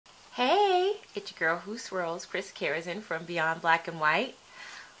Hey, it's your girl who swirls, Chris Karazin from Beyond Black and White.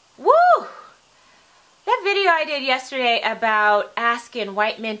 Woo! That video I did yesterday about asking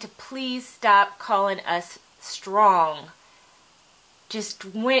white men to please stop calling us strong just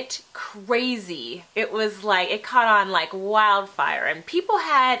went crazy. It was like, it caught on like wildfire and people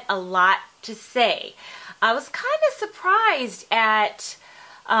had a lot to say. I was kind of surprised at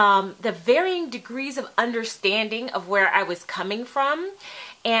the varying degrees of understanding of where I was coming from.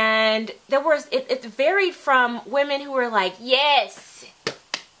 And there was, it varied from women who were like, yes,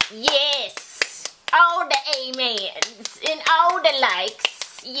 yes, all the amens and all the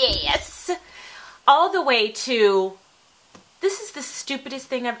likes, yes, all the way to, this is the stupidest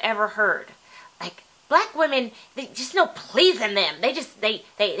thing I've ever heard. Like, black women, they just no pleasing them. They just, they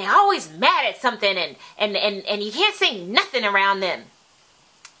always mad at something and you can't say nothing around them.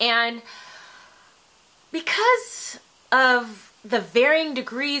 And because of the varying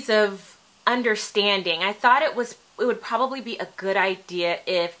degrees of understanding, I thought it would probably be a good idea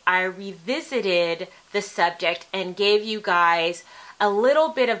if I revisited the subject and gave you guys a little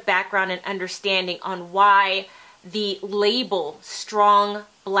bit of background and understanding on why the label strong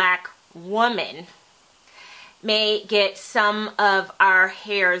black woman may get some of our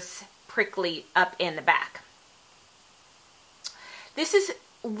hairs prickly up in the back. This is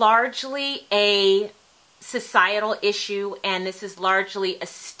largely a societal issue, and this is largely a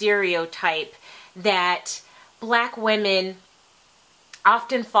stereotype that black women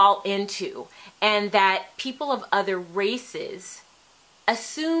often fall into, and that people of other races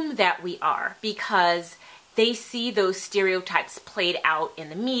assume that we are because they see those stereotypes played out in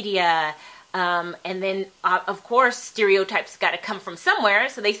the media. And then, of course, stereotypes got to come from somewhere.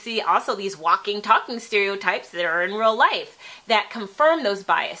 So they see also these walking, talking stereotypes that are in real life that confirm those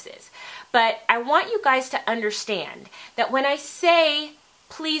biases. But I want you guys to understand that when I say,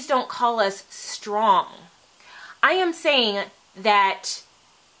 please don't call us strong, I am saying that,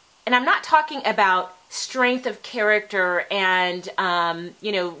 and I'm not talking about strength of character and,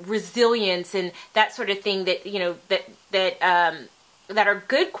 resilience and that sort of thing that, that are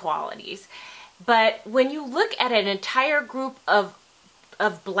good qualities. But when you look at an entire group of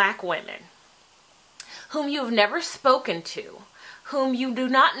black women whom you've never spoken to, whom you do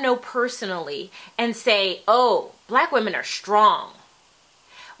not know personally, and say, oh, black women are strong.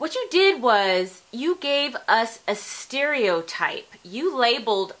 What you did was you gave us a stereotype. You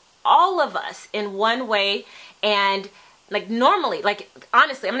labeled all of us in one way, and like normally, like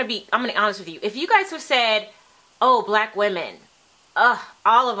honestly, I'm gonna be honest with you. If you guys have said, oh, black women,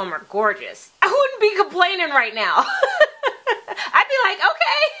 all of them are gorgeous, I wouldn't be complaining right now. I'd be like,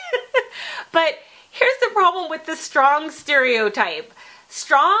 okay. But here's the problem with the strong stereotype.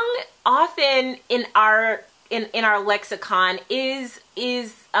 Strong often in our lexicon is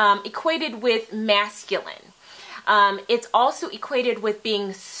equated with masculine. It's also equated with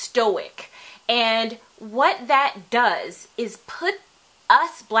being stoic. And what that does is put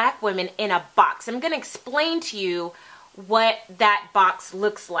us black women in a box. I'm going to explain to you what that box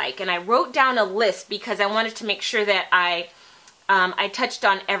looks like. And I wrote down a list because I wanted to make sure that I touched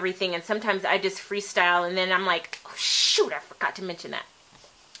on everything, and sometimes I just freestyle and then I'm like, oh shoot, I forgot to mention that.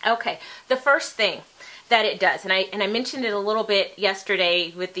 Okay, the first thing that it does, and I mentioned it a little bit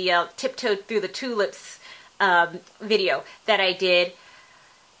yesterday with the Tiptoe Through the Tulips video that I did,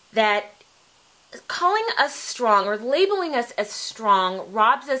 that calling us strong or labeling us as strong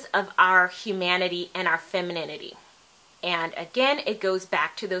robs us of our humanity and our femininity. And again, it goes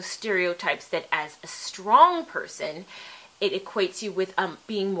back to those stereotypes that as a strong person, it equates you with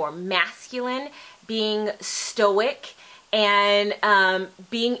being more masculine, being stoic, and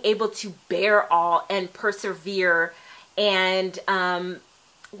being able to bear all and persevere. And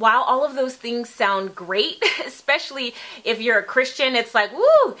while all of those things sound great, especially if you're a Christian, it's like,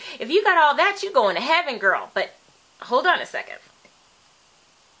 woo, if you got all that, you're going to heaven, girl. But hold on a second.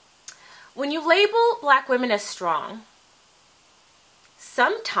 When you label black women as strong,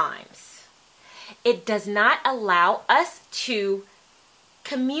 sometimes it does not allow us to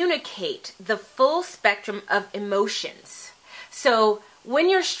communicate the full spectrum of emotions. So when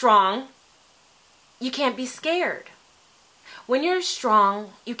you're strong, you can't be scared. When you're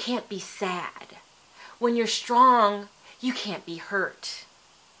strong, you can't be sad. When you're strong, you can't be hurt.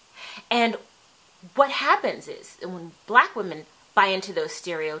 And what happens is when black women buy into those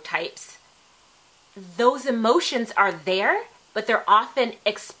stereotypes, those emotions are there, but they're often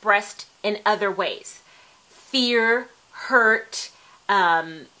expressed in other ways. Fear, hurt,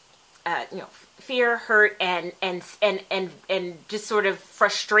 fear, hurt, and just sort of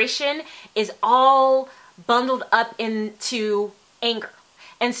frustration is all bundled up into anger.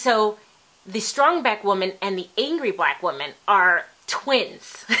 And so the strong black woman and the angry black woman are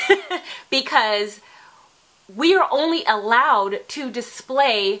twins because we are only allowed to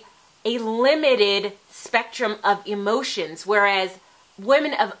display a limited spectrum of emotions, whereas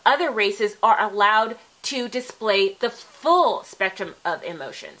women of other races are allowed to display the full spectrum of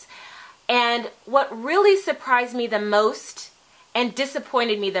emotions. And what really surprised me the most and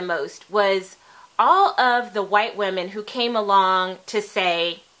disappointed me the most was all of the white women who came along to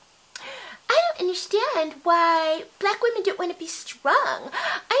say, I don't understand why black women don't want to be strong.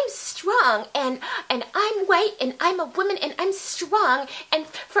 I'm strong and I'm white and I'm a woman and I'm strong. And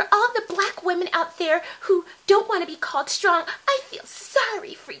for all the black women out there who don't want to be called strong, I feel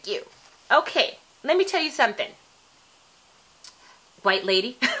sorry for you. Okay, let me tell you something. White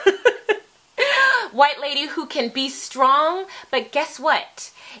lady. White lady who can be strong, but guess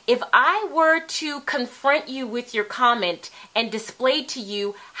what? If I were to confront you with your comment and display to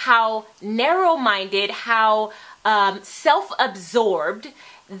you how narrow-minded, how self-absorbed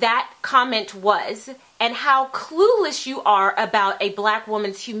that comment was, and how clueless you are about a black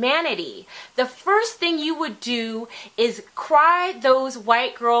woman's humanity, the first thing you would do is cry those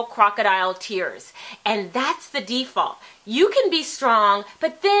white girl crocodile tears. And that's the default. You can be strong,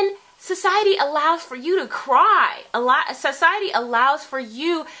 but then society allows for you to cry. Society allows for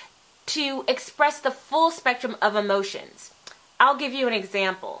you to express the full spectrum of emotions. I'll give you an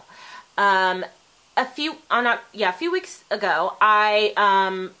example. A few weeks ago,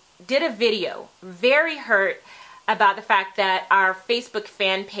 I did a video, very hurt about the fact that our Facebook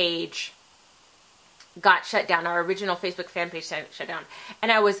fan page got shut down. Our original Facebook fan page shut down.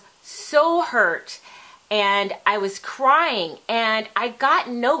 And I was so hurt. And I was crying, and I got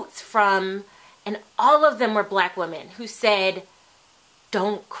notes from, and all of them were black women who said,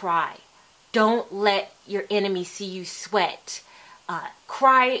 don't cry. Don't let your enemy see you sweat.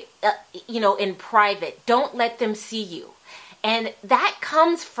 Cry, in private. Don't let them see you. And that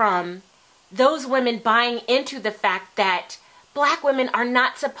comes from those women buying into the fact that black women are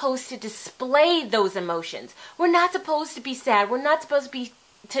not supposed to display those emotions. We're not supposed to be sad. We're not supposed to be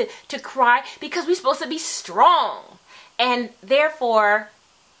to cry because we're supposed to be strong. And therefore,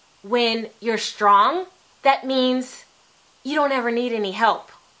 when you're strong, that means you don't ever need any help.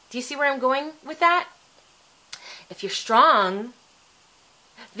 Do you see where I'm going with that? If you're strong,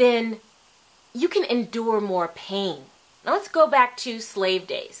 then you can endure more pain. Now let's go back to slave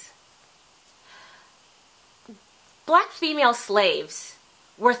days. Black female slaves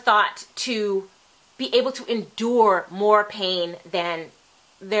were thought to be able to endure more pain than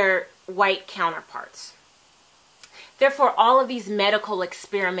their white counterparts. Therefore, all of these medical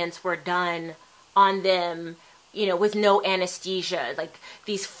experiments were done on them, with no anesthesia, like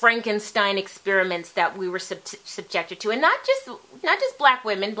these Frankenstein experiments that we were subjected to. And not just black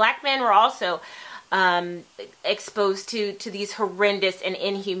women, black men were also exposed to these horrendous and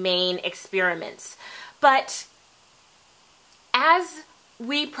inhumane experiments. But as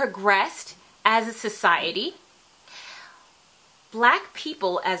we progressed as a society, black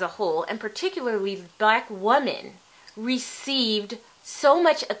people as a whole, and particularly black women, received so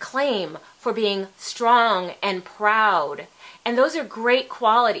much acclaim for being strong and proud. And those are great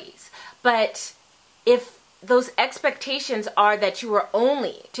qualities. But if those expectations are that you are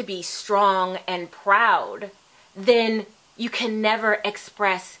only to be strong and proud, then you can never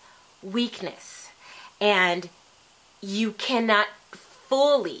express weakness. And you cannot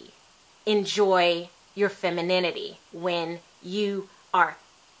fully enjoy your femininity when you are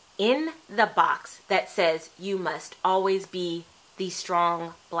in the box that says you must always be the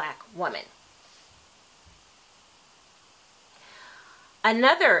strong black woman.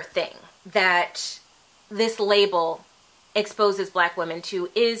 Another thing that this label exposes black women to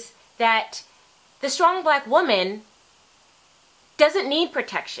is that the strong black woman doesn't need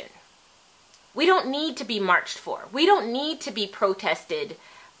protection. We don't need to be marched for. We don't need to be protested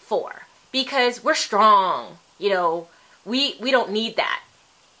for because we're strong. We don't need that.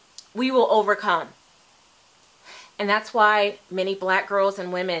 We will overcome. And that's why many black girls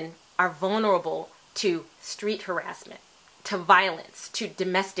and women are vulnerable to street harassment, to violence, to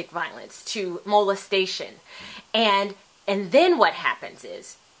domestic violence, to molestation. And then what happens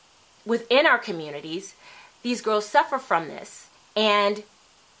is, within our communities, these girls suffer from this, and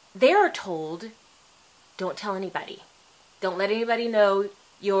they are told, don't tell anybody. Don't let anybody know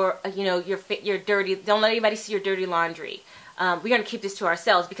your dirty, don't let anybody see your dirty laundry. We're going to keep this to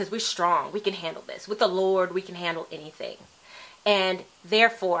ourselves because we're strong. We can handle this. With the Lord, we can handle anything. And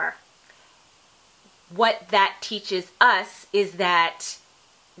therefore, what that teaches us is that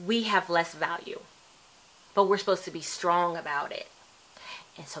we have less value, but we're supposed to be strong about it.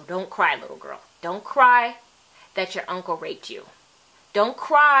 And so don't cry, little girl. Don't cry that your uncle raped you. Don't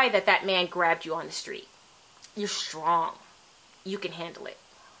cry that that man grabbed you on the street. You're strong. You can handle it.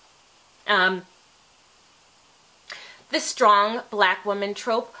 The strong black woman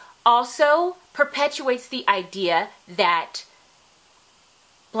trope also perpetuates the idea that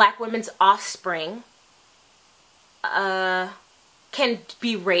black women's offspring can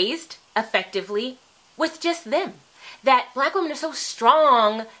be raised effectively with just them. That black women are so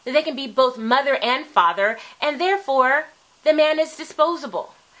strong that they can be both mother and father, and therefore the man is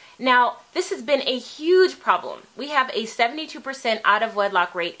disposable. Now, this has been a huge problem. We have a 72% out of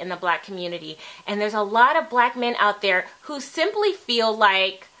wedlock rate in the black community, and there's a lot of black men out there who simply feel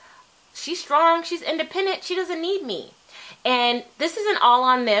like, she's strong, she's independent, she doesn't need me. And this isn't all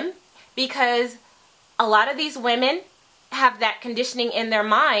on them, because a lot of these women have that conditioning in their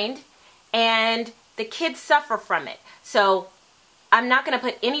mind, and the kids suffer from it. So I'm not going to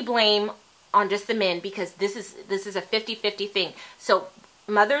put any blame on just the men, because this is a 50-50 thing. So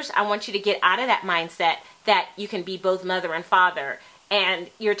mothers, I want you to get out of that mindset that you can be both mother and father, and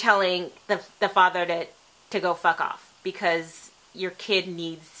you're telling the father to go fuck off because your kid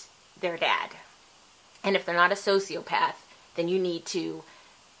needs their dad. And if they're not a sociopath, then you need to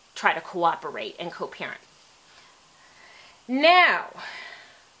try to cooperate and co-parent. Now,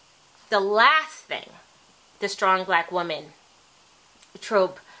 the last thing the strong black woman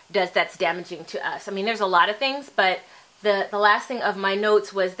trope does that's damaging to us. I mean, there's a lot of things, but the last thing of my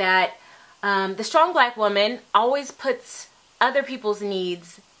notes was that the strong black woman always puts other people's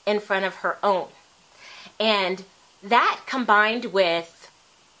needs in front of her own. And that, combined with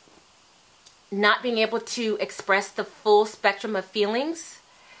not being able to express the full spectrum of feelings,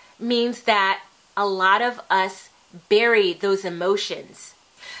 means that a lot of us bury those emotions.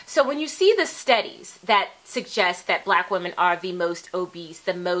 So when you see the studies that suggest that black women are the most obese,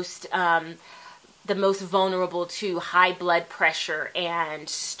 the most vulnerable to high blood pressure and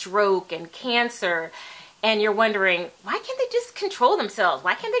stroke and cancer, and you're wondering, why can't they just control themselves?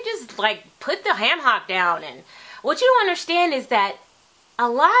 Why can't they just put the ham hock down? And what you don't understand is that a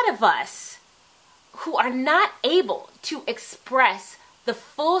lot of us who are not able to express the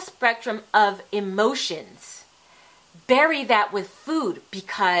full spectrum of emotions bury that with food,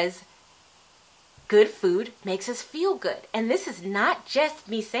 because good food makes us feel good. And this is not just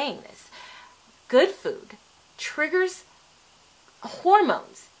me saying this. Good food triggers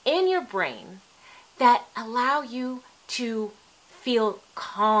hormones in your brain that allow you to feel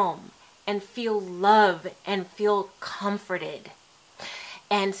calm and feel love and feel comforted.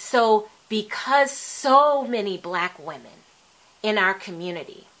 And so, because so many black women in our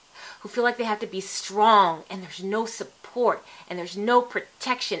community who feel like they have to be strong, and there's no support, and there's no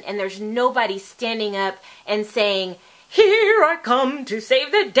protection, and there's nobody standing up and saying, here I come to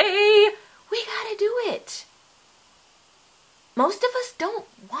save the day, we gotta do it. Most of us don't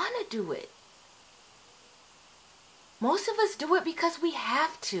want to do it. Most of us do it because we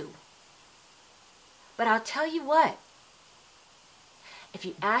have to. But I'll tell you what, if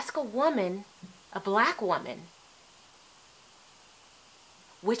you ask a woman, a black woman,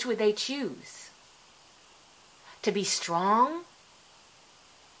 which would they choose? To be strong,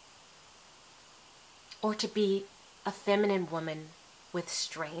 or to be a feminine woman with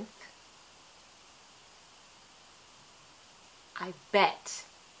strength? I bet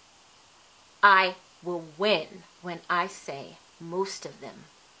I will win when I say most of them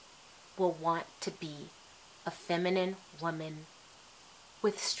will want to be a feminine woman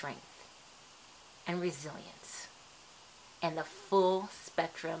with strength and resilience and the full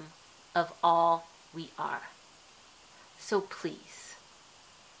spectrum of all we are. So please,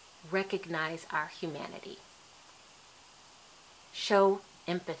 recognize our humanity. Show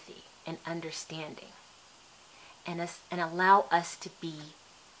empathy and understanding, and allow us to be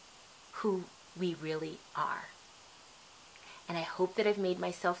who we really are. And I hope that I've made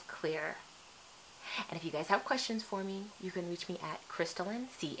myself clear. And if you guys have questions for me, you can reach me at Christelyn,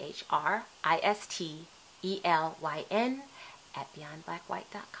 CHRISTELYN, at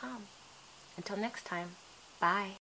beyondblackwhite.com. Until next time, bye.